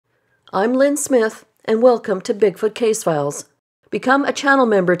I'm Lynn Smyth, and welcome to Bigfoot Case Files. Become a channel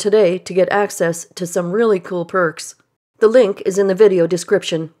member today to get access to some really cool perks. The link is in the video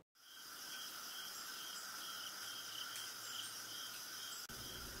description.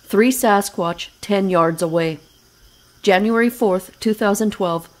 Three Sasquatch 10 yards away. January 4th,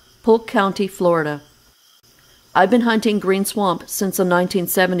 2012, Polk County, Florida. I've been hunting Green Swamp since the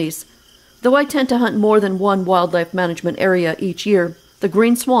 1970s. Though I tend to hunt more than one wildlife management area each year, the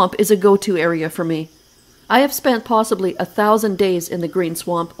Green Swamp is a go-to area for me. I have spent possibly 1,000 days in the Green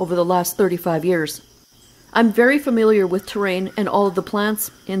Swamp over the last 35 years. I'm very familiar with terrain and all of the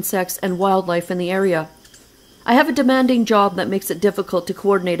plants, insects, and wildlife in the area. I have a demanding job that makes it difficult to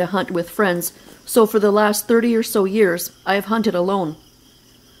coordinate a hunt with friends, so for the last 30 or so years, I have hunted alone.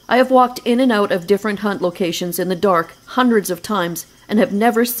 I have walked in and out of different hunt locations in the dark hundreds of times and have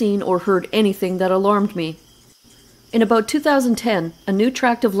never seen or heard anything that alarmed me. In about 2010, a new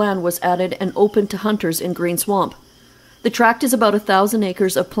tract of land was added and opened to hunters in Green Swamp. The tract is about 1,000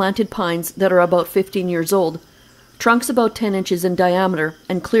 acres of planted pines that are about 15 years old, trunks about 10 inches in diameter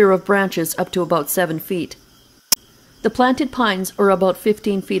and clear of branches up to about 7 feet. The planted pines are about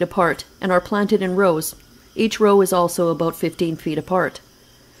 15 feet apart and are planted in rows. Each row is also about 15 feet apart.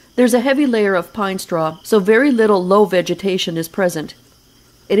 There's a heavy layer of pine straw, so very little low vegetation is present.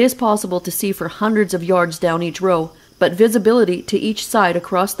 It is possible to see for hundreds of yards down each row, but visibility to each side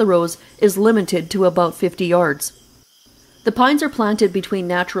across the rows is limited to about 50 yards. The pines are planted between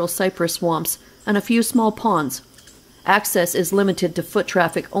natural cypress swamps and a few small ponds. Access is limited to foot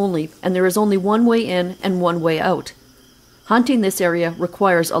traffic only, and there is only one way in and one way out. Hunting this area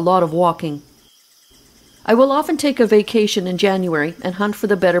requires a lot of walking. I will often take a vacation in January and hunt for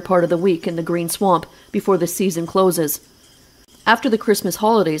the better part of the week in the Green Swamp before the season closes. After the Christmas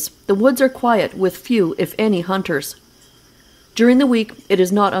holidays, the woods are quiet with few, if any, hunters. During the week, it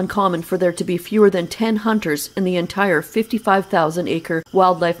is not uncommon for there to be fewer than 10 hunters in the entire 55,000-acre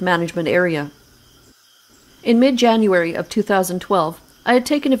wildlife management area. In mid-January of 2012, I had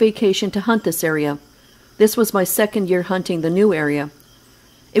taken a vacation to hunt this area. This was my second year hunting the new area.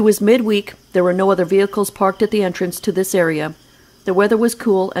 It was midweek, there were no other vehicles parked at the entrance to this area. The weather was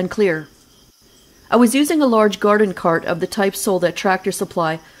cool and clear. I was using a large garden cart of the type sold at Tractor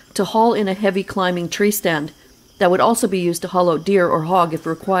Supply to haul in a heavy climbing tree stand that would also be used to haul out deer or hog if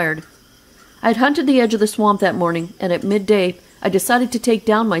required. I had hunted the edge of the swamp that morning, and at midday I decided to take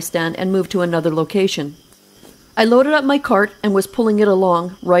down my stand and move to another location. I loaded up my cart and was pulling it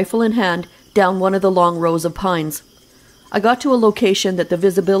along, rifle in hand, down one of the long rows of pines. I got to a location that the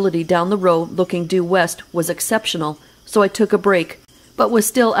visibility down the row looking due west was exceptional, so I took a break, but was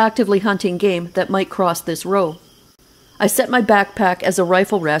still actively hunting game that might cross this row. I set my backpack as a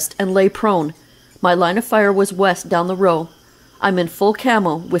rifle rest and lay prone. My line of fire was west down the row. I'm in full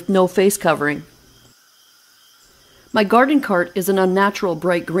camo with no face covering. My garden cart is an unnatural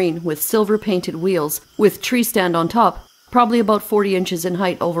bright green with silver painted wheels, with tree stand on top, probably about 40 inches in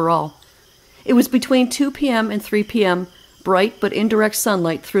height overall. It was between 2 p.m. and 3 p.m., bright but indirect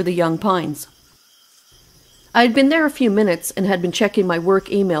sunlight through the young pines. I had been there a few minutes and had been checking my work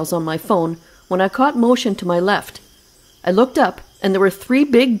emails on my phone when I caught motion to my left. I looked up, and there were 3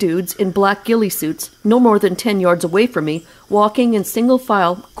 big dudes in black ghillie suits, no more than 10 yards away from me, walking in single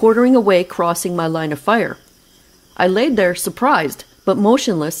file, quartering away, crossing my line of fire. I laid there, surprised, but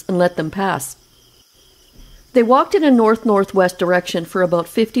motionless, and let them pass. They walked in a north-northwest direction for about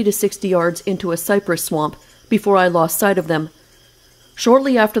 50 to 60 yards into a cypress swamp before I lost sight of them.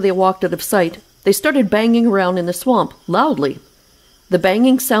 Shortly after they walked out of sight, they started banging around in the swamp, loudly. The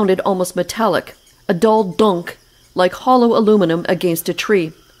banging sounded almost metallic, a dull dunk, like hollow aluminum against a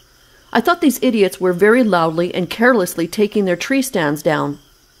tree. I thought these idiots were very loudly and carelessly taking their tree stands down.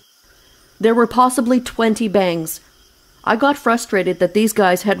 There were possibly 20 bangs. I got frustrated that these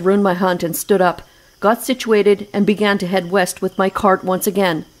guys had ruined my hunt and stood up, got situated, and began to head west with my cart once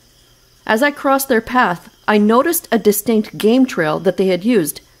again. As I crossed their path, I noticed a distinct game trail that they had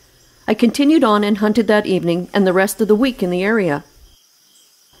used. I continued on and hunted that evening and the rest of the week in the area.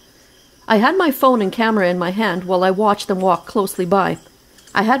 I had my phone and camera in my hand while I watched them walk closely by.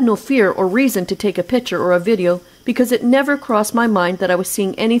 I had no fear or reason to take a picture or a video because it never crossed my mind that I was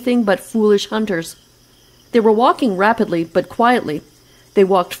seeing anything but foolish hunters. They were walking rapidly but quietly. They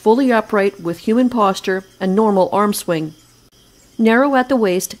walked fully upright with human posture and normal arm swing, narrow at the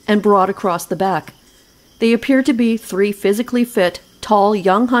waist and broad across the back. They appeared to be 3 physically fit, tall,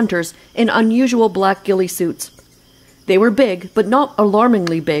 young hunters in unusual black ghillie suits. They were big, but not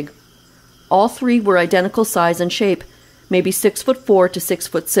alarmingly big. All 3 were identical size and shape, maybe 6'4" to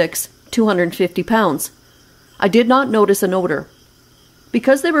 6'6", 250 pounds. I did not notice an odor.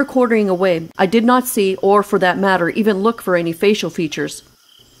 Because they were quartering away, I did not see, or for that matter, even look for any facial features.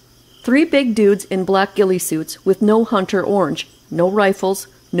 3 big dudes in black ghillie suits with no hunter orange, no rifles,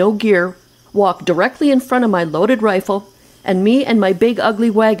 no gear, walk directly in front of my loaded rifle, and me and my big ugly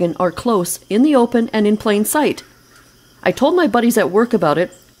wagon are close, in the open, and in plain sight. I told my buddies at work about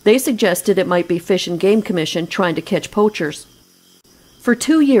it. They suggested it might be Fish and Game Commission trying to catch poachers. For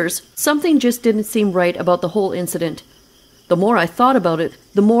 2 years, something just didn't seem right about the whole incident. The more I thought about it,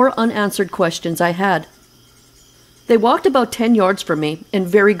 the more unanswered questions I had. They walked about 10 yards from me, in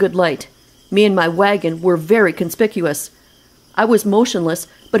very good light. Me and my wagon were very conspicuous. I was motionless,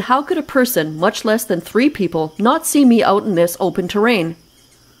 but how could a person, much less than 3 people, not see me out in this open terrain?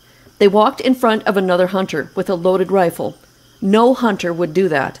 They walked in front of another hunter with a loaded rifle. No hunter would do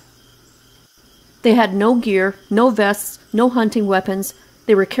that. They had no gear, no vests, no hunting weapons.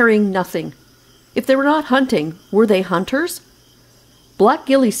 They were carrying nothing. If they were not hunting, were they hunters? Black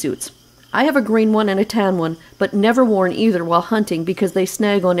ghillie suits. I have a green one and a tan one, but never worn either while hunting because they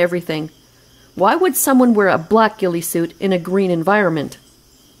snag on everything. Why would someone wear a black ghillie suit in a green environment?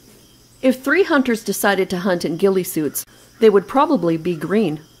 If 3 hunters decided to hunt in ghillie suits, they would probably be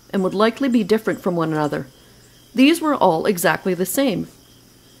green, and would likely be different from one another. These were all exactly the same.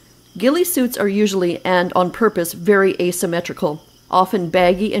 Ghillie suits are usually, and on purpose, very asymmetrical, often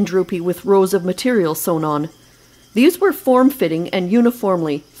baggy and droopy with rows of material sewn on. These were form-fitting and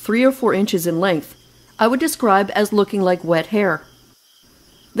uniformly 3 or 4 inches in length. I would describe as looking like wet hair.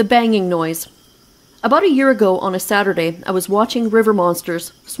 The banging noise. About a year ago on a Saturday, I was watching river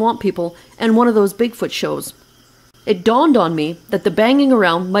monsters, swamp people, and one of those Bigfoot shows. It dawned on me that the banging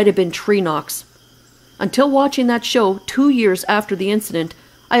around might have been tree knocks. Until watching that show 2 years after the incident,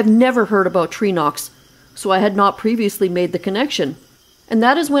 I have never heard about tree knocks, so I had not previously made the connection. And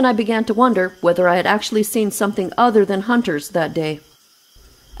that is when I began to wonder whether I had actually seen something other than hunters that day.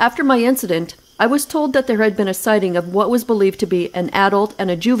 After my incident, I was told that there had been a sighting of what was believed to be an adult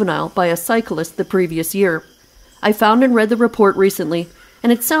and a juvenile by a cyclist the previous year. I found and read the report recently,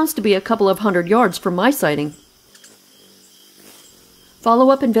 and it sounds to be a couple of 100 yards from my sighting.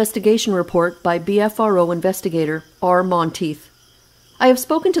 Follow-up investigation report by BFRO investigator R. Monteith. I have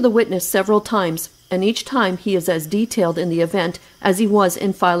spoken to the witness several times, and each time he is as detailed in the event as he was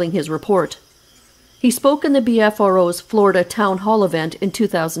in filing his report. He spoke in the BFRO's Florida Town Hall event in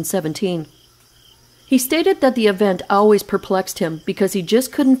 2017. He stated that the event always perplexed him because he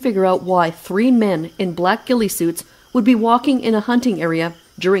just couldn't figure out why 3 men in black ghillie suits would be walking in a hunting area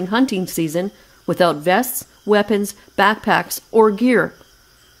during hunting season without vests, weapons, backpacks, or gear.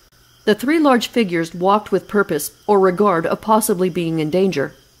 The 3 large figures walked with purpose or regard of possibly being in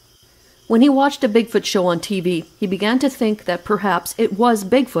danger. When he watched a Bigfoot show on TV, he began to think that perhaps it was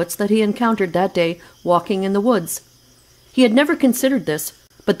Bigfoots that he encountered that day walking in the woods. He had never considered this,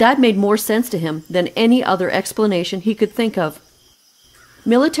 but that made more sense to him than any other explanation he could think of.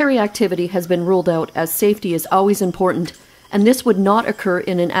 Military activity has been ruled out as safety is always important, and this would not occur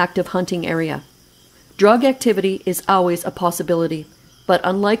in an active hunting area. Drug activity is always a possibility, but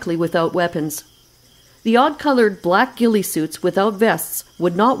unlikely without weapons. The odd-colored black ghillie suits without vests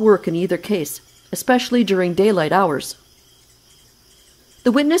would not work in either case, especially during daylight hours.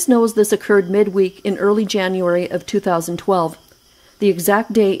 The witness knows this occurred midweek in early January of 2012. The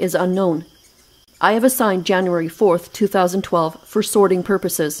exact day is unknown. I have assigned January 4th, 2012 for sorting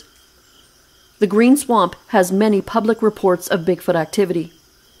purposes. The Green Swamp has many public reports of Bigfoot activity.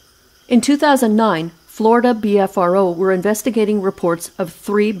 In 2009, Florida BFRO were investigating reports of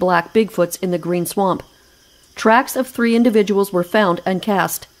 3 black Bigfoots in the Green Swamp. Tracks of 3 individuals were found and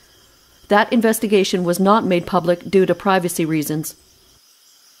cast. That investigation was not made public due to privacy reasons.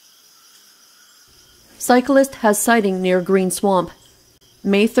 Cyclist has sighting near Green Swamp.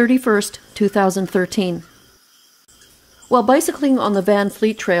 May 31st, 2013. While bicycling on the Van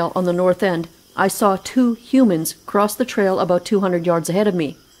Fleet Trail on the north end, I saw 2 humans cross the trail about 200 yards ahead of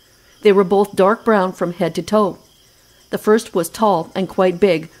me. They were both dark brown from head to toe. The first was tall and quite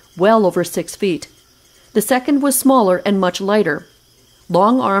big, well over 6 feet. The second was smaller and much lighter,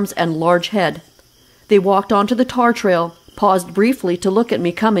 long arms and large head. They walked onto the tar trail, paused briefly to look at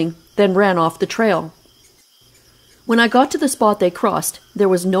me coming, then ran off the trail. When I got to the spot they crossed, there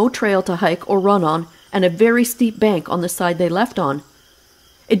was no trail to hike or run on, and a very steep bank on the side they left on.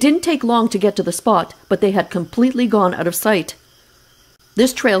 It didn't take long to get to the spot, but they had completely gone out of sight.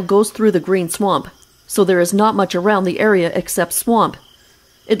 This trail goes through the Green Swamp, so there is not much around the area except swamp.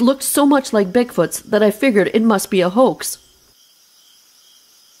 It looked so much like Bigfoot's that I figured it must be a hoax.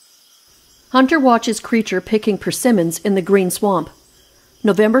 Hunter watches creature picking persimmons in the Green Swamp.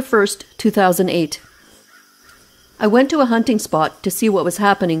 November 1st, 2008. I went to a hunting spot to see what was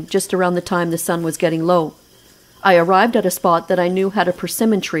happening just around the time the sun was getting low. I arrived at a spot that I knew had a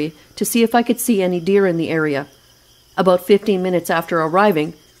persimmon tree to see if I could see any deer in the area. About 15 minutes after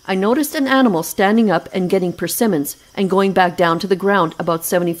arriving, I noticed an animal standing up and getting persimmons and going back down to the ground about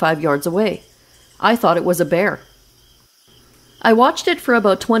 75 yards away. I thought it was a bear. I watched it for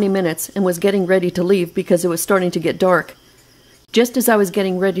about 20 minutes and was getting ready to leave because it was starting to get dark. Just as I was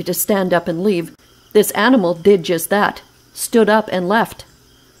getting ready to stand up and leave, this animal did just that, stood up and left.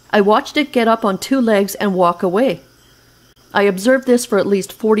 I watched it get up on 2 legs and walk away. I observed this for at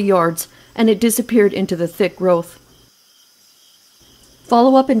least 40 yards, and it disappeared into the thick growth.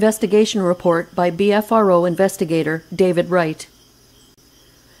 Follow-up investigation report by BFRO investigator David Wright.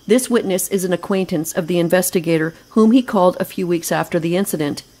 This witness is an acquaintance of the investigator whom he called a few weeks after the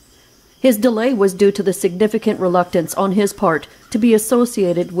incident. His delay was due to the significant reluctance on his part to be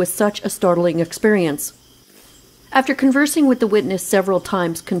associated with such a startling experience. After conversing with the witness several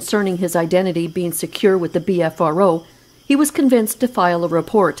times concerning his identity being secure with the BFRO, he was convinced to file a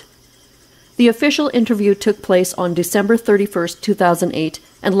report. The official interview took place on December 31, 2008,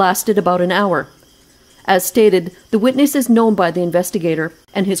 and lasted about an hour. As stated, the witness is known by the investigator,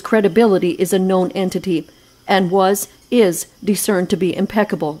 and his credibility is a known entity, and is discerned to be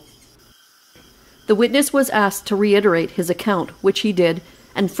impeccable. The witness was asked to reiterate his account, which he did,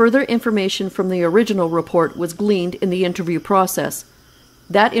 and further information from the original report was gleaned in the interview process.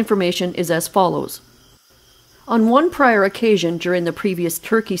 That information is as follows. On one prior occasion during the previous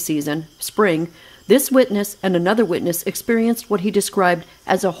turkey season, spring, this witness and another witness experienced what he described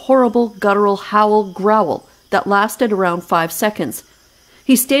as a horrible guttural growl that lasted around 5 seconds.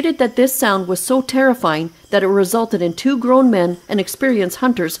 He stated that this sound was so terrifying that it resulted in 2 grown men and experienced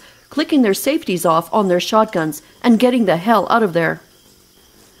hunters clicking their safeties off on their shotguns and getting the hell out of there.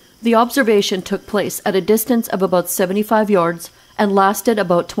 The observation took place at a distance of about 75 yards and lasted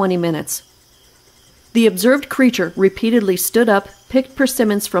about 20 minutes. The observed creature repeatedly stood up, picked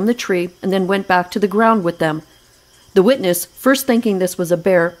persimmons from the tree, and then went back to the ground with them. The witness, first thinking this was a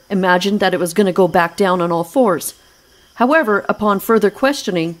bear, imagined that it was going to go back down on all 4s. However, upon further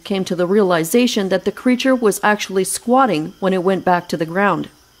questioning, came to the realization that the creature was actually squatting when it went back to the ground.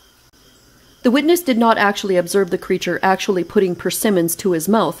 The witness did not actually observe the creature actually putting persimmons to his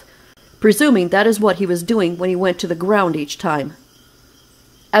mouth, presuming that is what he was doing when he went to the ground each time.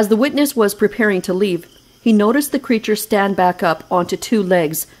 As the witness was preparing to leave, he noticed the creature stand back up onto 2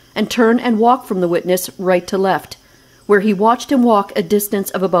 legs and turn and walk from the witness right to left, where he watched him walk a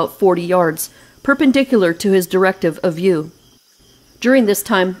distance of about 40 yards, perpendicular to his directive of view. During this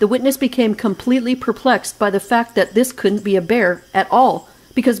time, the witness became completely perplexed by the fact that this couldn't be a bear at all,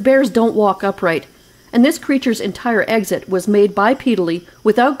 because bears don't walk upright, and this creature's entire exit was made bipedally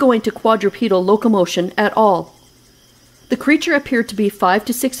without going to quadrupedal locomotion at all. The creature appeared to be 5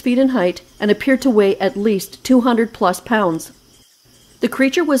 to 6 feet in height and appeared to weigh at least 200 plus pounds. The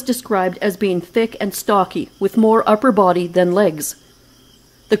creature was described as being thick and stocky, with more upper body than legs.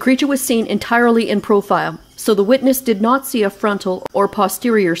 The creature was seen entirely in profile, so the witness did not see a frontal or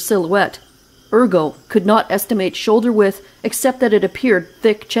posterior silhouette. Ergo, could not estimate shoulder width except that it appeared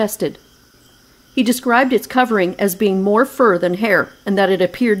thick-chested. He described its covering as being more fur than hair, and that it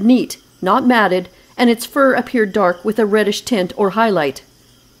appeared neat, not matted, and its fur appeared dark with a reddish tint or highlight.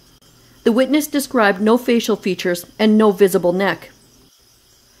 The witness described no facial features and no visible neck.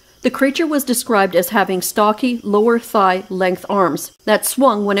 The creature was described as having stocky, lower thigh-length arms that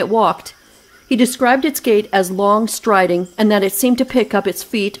swung when it walked. He described its gait as long, striding, and that it seemed to pick up its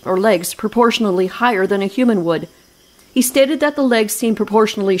feet or legs proportionally higher than a human would. He stated that the legs seemed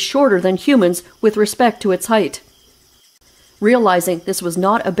proportionally shorter than humans with respect to its height. Realizing this was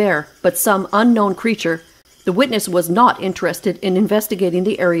not a bear, but some unknown creature, the witness was not interested in investigating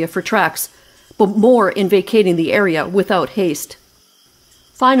the area for tracks, but more in vacating the area without haste.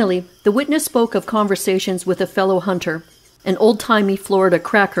 Finally, the witness spoke of conversations with a fellow hunter, an old-timey Florida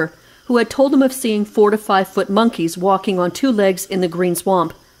cracker, who had told him of seeing 4 to 5 foot monkeys walking on 2 legs in the green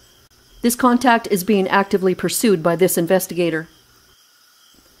swamp. This contact is being actively pursued by this investigator.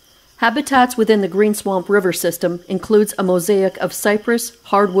 Habitats within the Green Swamp River system includes a mosaic of cypress,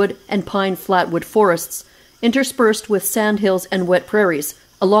 hardwood, and pine flatwood forests, interspersed with sandhills and wet prairies,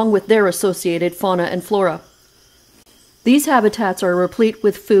 along with their associated fauna and flora. These habitats are replete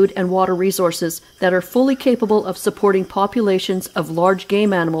with food and water resources that are fully capable of supporting populations of large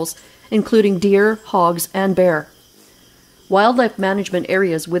game animals, including deer, hogs, and bear. Wildlife management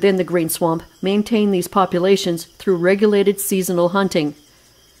areas within the Green Swamp maintain these populations through regulated seasonal hunting.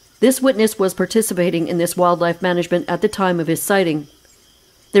 This witness was participating in this wildlife management at the time of his sighting.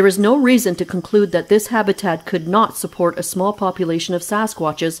 There is no reason to conclude that this habitat could not support a small population of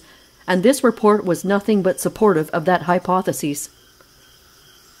Sasquatches, and this report was nothing but supportive of that hypothesis.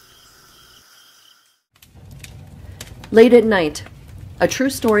 Late at Night, a true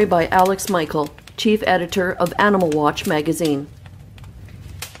story by Alex Michael, chief editor of Animal Watch magazine.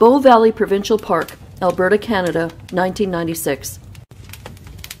 Bow Valley Provincial Park, Alberta, Canada, 1996.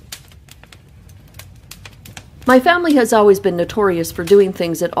 My family has always been notorious for doing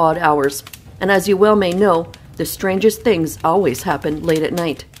things at odd hours, and as you well may know, the strangest things always happen late at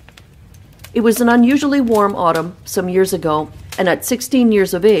night. It was an unusually warm autumn some years ago, and at 16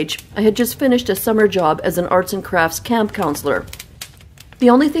 years of age, I had just finished a summer job as an arts and crafts camp counselor. The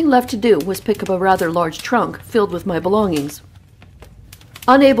only thing left to do was pick up a rather large trunk filled with my belongings.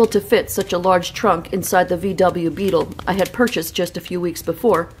 Unable to fit such a large trunk inside the VW Beetle I had purchased just a few weeks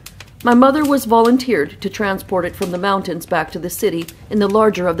before, my mother was volunteered to transport it from the mountains back to the city in the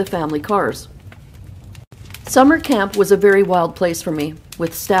larger of the family cars. Summer camp was a very wild place for me,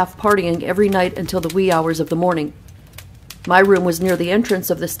 with staff partying every night until the wee hours of the morning. My room was near the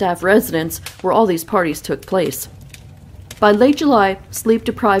entrance of the staff residence where all these parties took place. By late July,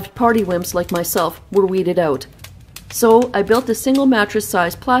 sleep-deprived party wimps like myself were weeded out. So I built a single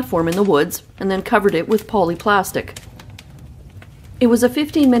mattress-sized platform in the woods and then covered it with polyplastic. It was a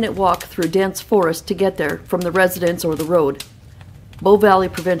 15-minute walk through dense forest to get there from the residence or the road. Bow Valley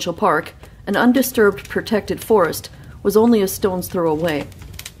Provincial Park, an undisturbed protected forest, was only a stone's throw away.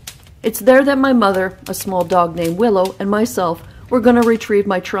 It's there that my mother, a small dog named Willow, and myself were going to retrieve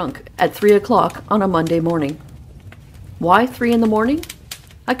my trunk at 3 o'clock on a Monday morning. Why 3 in the morning?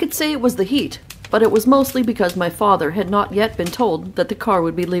 I could say it was the heat, but it was mostly because my father had not yet been told that the car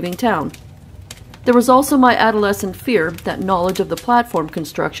would be leaving town. There was also my adolescent fear that knowledge of the platform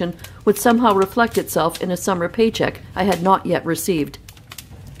construction would somehow reflect itself in a summer paycheck I had not yet received.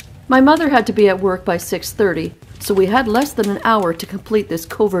 My mother had to be at work by 6:30, so we had less than an hour to complete this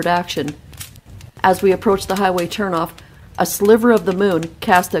covert action. As we approached the highway turnoff, a sliver of the moon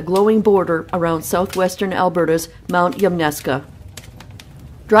cast a glowing border around southwestern Alberta's Mount Yamneska.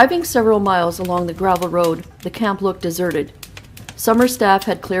 Driving several miles along the gravel road, the camp looked deserted. Summer staff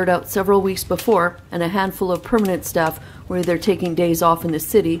had cleared out several weeks before, and a handful of permanent staff were either taking days off in the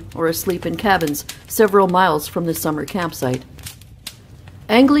city or asleep in cabins several miles from the summer campsite.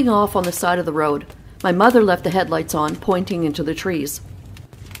 Angling off on the side of the road, my mother left the headlights on, pointing into the trees.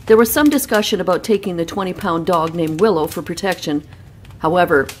 There was some discussion about taking the 20-pound dog named Willow for protection.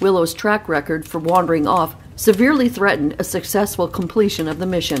 However, Willow's track record for wandering off severely threatened a successful completion of the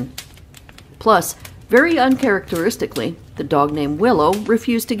mission. Plus, very uncharacteristically, the dog named Willow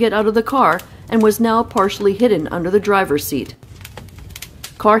refused to get out of the car and was now partially hidden under the driver's seat.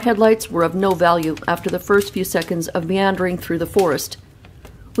 Car headlights were of no value after the first few seconds of meandering through the forest.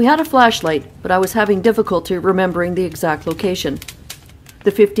 We had a flashlight, but I was having difficulty remembering the exact location.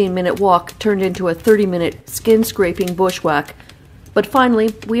 The 15-minute walk turned into a 30-minute skin-scraping bushwhack, but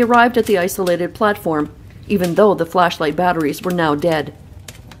finally we arrived at the isolated platform, even though the flashlight batteries were now dead.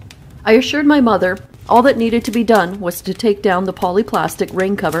 I assured my mother all that needed to be done was to take down the polyplastic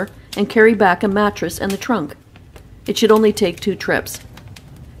rain cover and carry back a mattress and the trunk. It should only take 2 trips.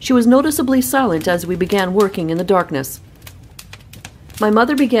 She was noticeably silent as we began working in the darkness. My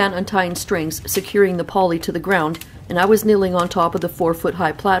mother began untying strings, securing the poly to the ground, and I was kneeling on top of the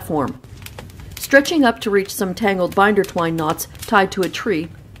 4-foot-high platform. Stretching up to reach some tangled binder twine knots tied to a tree,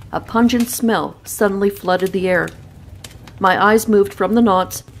 a pungent smell suddenly flooded the air. My eyes moved from the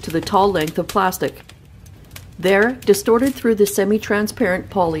knots to the tall length of plastic. There, distorted through the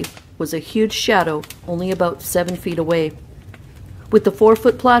semi-transparent poly, was a huge shadow only about 7 feet away. With the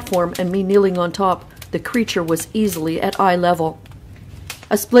 4-foot platform and me kneeling on top, the creature was easily at eye level.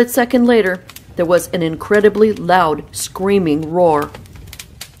 A split second later, there was an incredibly loud, screaming roar.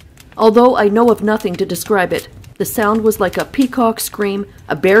 Although I know of nothing to describe it, the sound was like a peacock scream,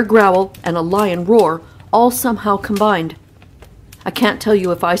 a bear growl, and a lion roar, all somehow combined. I can't tell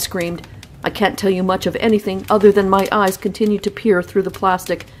you if I screamed. I can't tell you much of anything other than my eyes continued to peer through the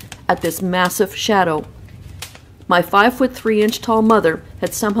plastic at this massive shadow. My 5'3" tall mother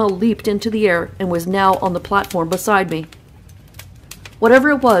had somehow leaped into the air and was now on the platform beside me.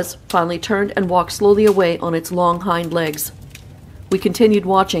 Whatever it was finally turned and walked slowly away on its long hind legs. We continued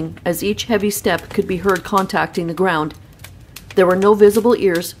watching as each heavy step could be heard contacting the ground. There were no visible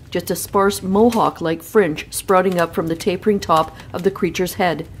ears, just a sparse mohawk-like fringe sprouting up from the tapering top of the creature's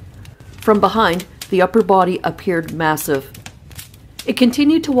head. From behind, the upper body appeared massive. It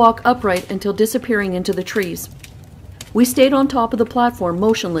continued to walk upright until disappearing into the trees. We stayed on top of the platform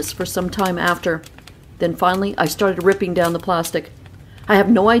motionless for some time after. Then finally I started ripping down the plastic. I have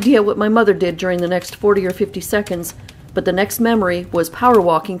no idea what my mother did during the next 40 or 50 seconds, but the next memory was power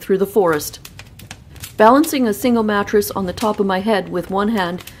walking through the forest. Balancing a single mattress on the top of my head with one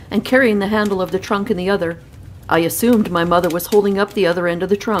hand and carrying the handle of the trunk in the other, I assumed my mother was holding up the other end of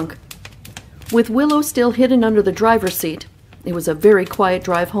the trunk. With Willow still hidden under the driver's seat, it was a very quiet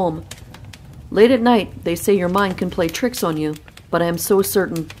drive home. Late at night, they say your mind can play tricks on you, but I am so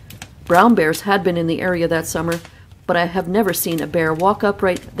certain. Brown bears had been in the area that summer, but I have never seen a bear walk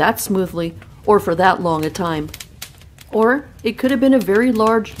upright that smoothly or for that long a time. Or it could have been a very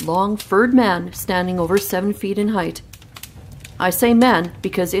large, long, furred man standing over 7 feet in height. I say man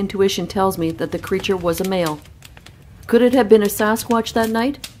because intuition tells me that the creature was a male. Could it have been a Sasquatch that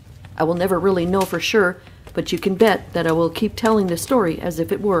night? I will never really know for sure, but you can bet that I will keep telling the story as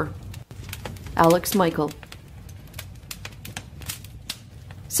if it were. Alex Michael.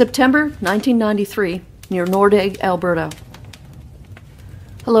 September 1993, near Nordegg, Alberta.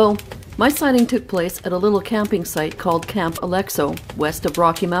 Hello. My sighting took place at a little camping site called Camp Alexo, west of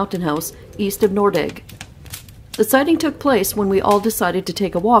Rocky Mountain House, east of Nordegg. The sighting took place when we all decided to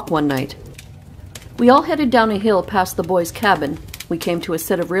take a walk one night. We all headed down a hill past the boys' cabin. We came to a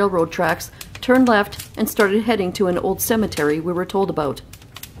set of railroad tracks, turned left, and started heading to an old cemetery we were told about.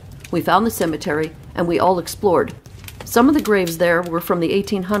 We found the cemetery, and we all explored. Some of the graves there were from the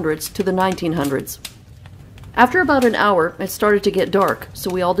 1800s to the 1900s. After about an hour, it started to get dark,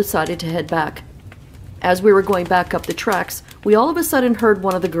 so we all decided to head back. As we were going back up the tracks, we all of a sudden heard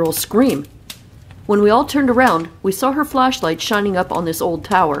one of the girls scream. When we all turned around, we saw her flashlight shining up on this old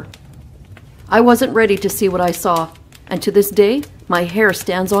tower. I wasn't ready to see what I saw, and to this day, my hair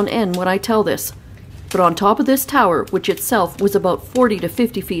stands on end when I tell this. But on top of this tower, which itself was about 40 to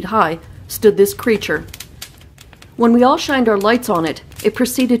 50 feet high, stood this creature. When we all shined our lights on it, it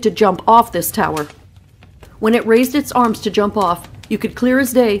proceeded to jump off this tower. When it raised its arms to jump off, you could clear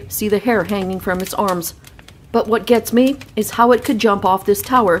as day see the hair hanging from its arms. But what gets me is how it could jump off this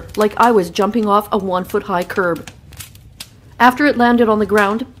tower like I was jumping off a 1-foot-high curb. After it landed on the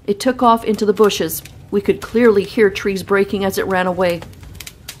ground, it took off into the bushes. We could clearly hear trees breaking as it ran away.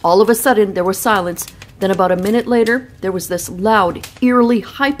 All of a sudden, there was silence. Then about a minute later, there was this loud, eerily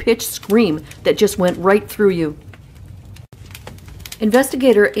high-pitched scream that just went right through you.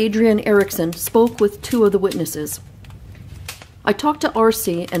 Investigator Adrian Erickson spoke with 2 of the witnesses. I talked to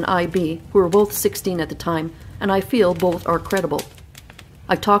RC and IB, who were both 16 at the time, and I feel both are credible.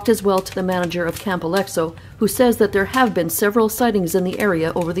 I talked as well to the manager of Camp Alexo, who says that there have been several sightings in the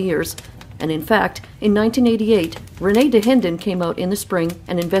area over the years, and in fact, in 1988, Renee DeHinden came out in the spring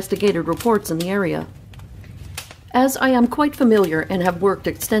and investigated reports in the area. As I am quite familiar and have worked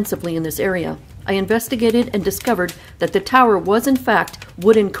extensively in this area, I investigated and discovered that the tower was in fact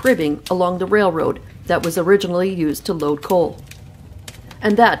wooden cribbing along the railroad that was originally used to load coal.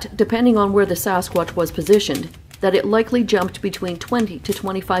 And that, depending on where the Sasquatch was positioned, that it likely jumped between 20 to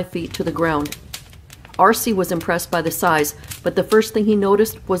 25 feet to the ground. RC was impressed by the size, but the first thing he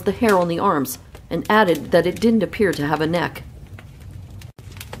noticed was the hair on the arms, and added that it didn't appear to have a neck.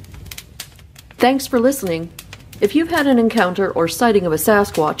 Thanks for listening. If you've had an encounter or sighting of a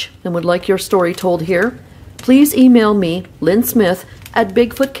Sasquatch and would like your story told here, please email me, Lynn Smyth, at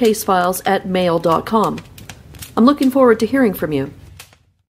BigfootCaseFiles@mail.com. I'm looking forward to hearing from you.